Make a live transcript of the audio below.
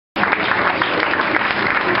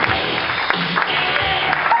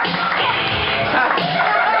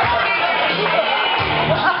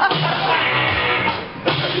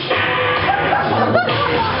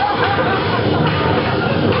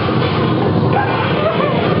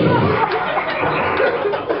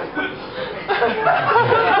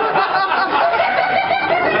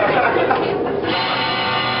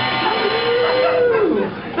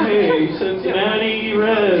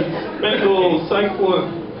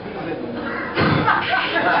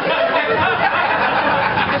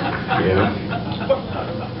Yeah.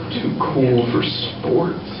 Too cool for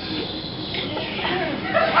sports.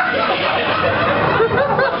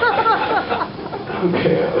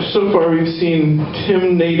 Okay, so far we've seen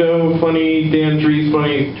Tim Nato funny, Dan Dries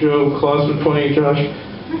funny, Joe Klausman funny, Josh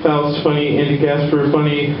Faust funny, Andy Gasper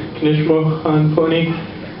funny, Kanish Mohan funny,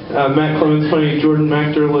 Matt Clemens funny, Jordan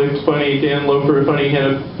McDerlick funny, Dan Loper funny,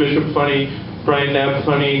 Hannah Bishop funny, Brian Knapp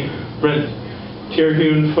funny, Brent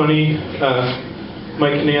Terhune funny,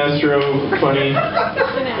 Mike Caniastro funny,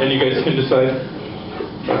 and you guys can decide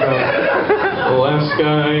the last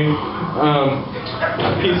guy.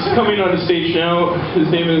 He's coming on stage now. His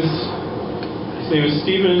name is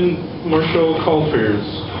Steven Marshall Calters.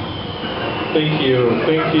 Thank you,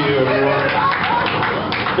 everyone.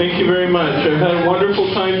 Thank you very much. I've had a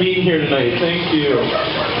wonderful time being here tonight. Thank you.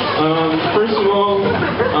 First of all,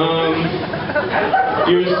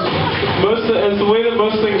 as the way that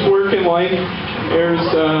most things work in life,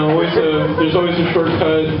 there's always a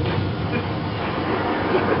shortcut.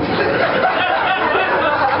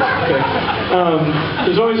 Okay.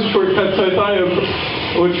 There's always a shortcut, so I thought I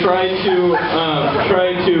would try to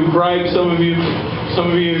bribe some of you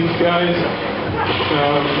guys.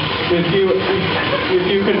 If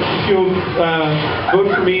you'll vote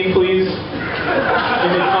for me, please.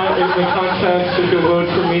 In the contest, if you'll vote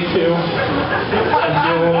for me too. If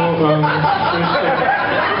you'll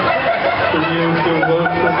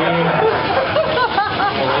vote for me.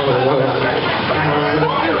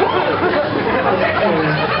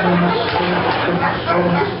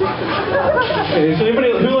 Okay, is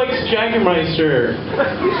anybody who likes Jägermeister?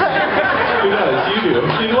 Who does? You do.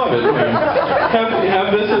 You love it. Have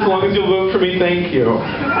this as long as you'll vote for me. Thank you.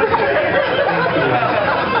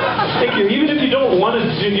 Thank you. Even if you don't want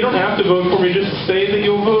to, you don't have to vote for me. Just say that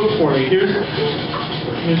you'll vote for me. Here's a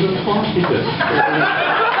floppy disk.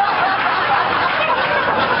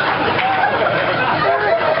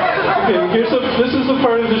 Okay, this is the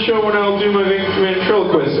part of the show when I'll do my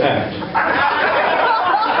ventriloquist act.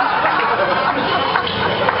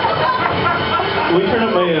 Can we turn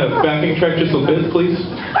up my backing track just a bit, please?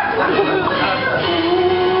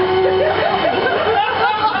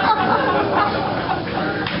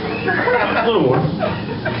 A little more.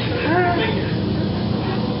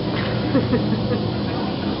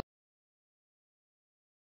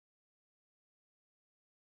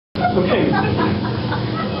 Okay.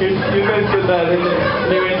 You guys did that in the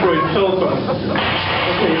new Android telephone.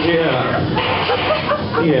 Okay, yeah.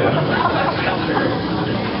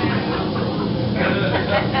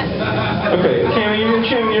 Okay, Tammy,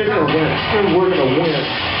 you're gonna win. We're gonna win.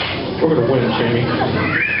 We're gonna win, Tammy.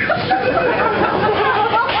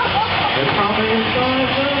 I promise I'm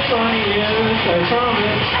the funniest. I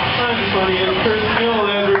promise I'm the funniest person you'll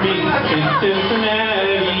ever meet in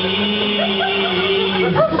Cincinnati.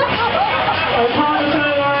 I promise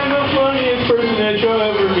that I'm the funniest person that you'll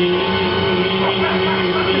ever meet.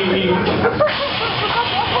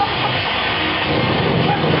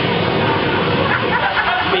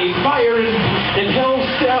 May fire and hell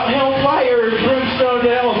fire and brimstone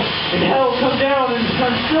down and hell come down and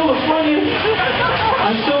I'm still the funniest.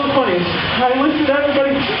 I'm still the funniest. I listen to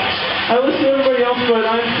everybody else, but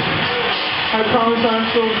I promise I'm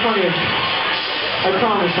still the funniest. I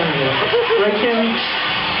promise I am. Right, Cammy?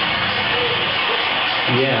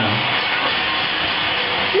 Yeah.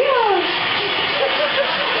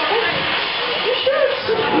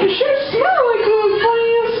 You sure smell like the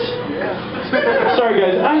funniest. Sorry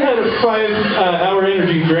guys, I had a 5-hour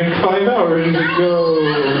energy drink 5 hours ago.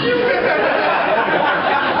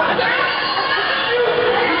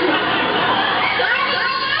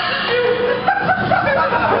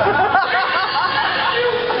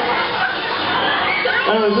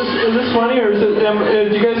 Is this funny, or is it?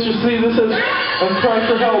 Do you guys just see this as a cry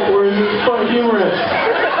for help, or is it fun, humorous?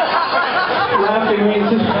 Laughing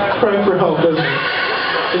means cry for help, doesn't it?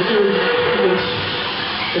 It's your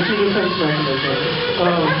defense mechanism.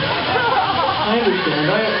 I understand.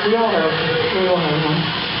 We all have one.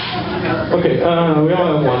 Okay, we all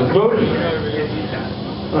have one. Vote.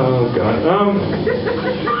 Oh God.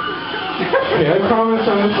 Okay, I promise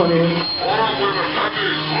I'm the funniest.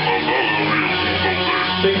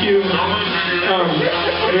 Thank you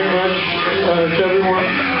very much to everyone.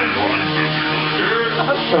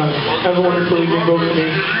 Have a wonderful evening. Vote for me.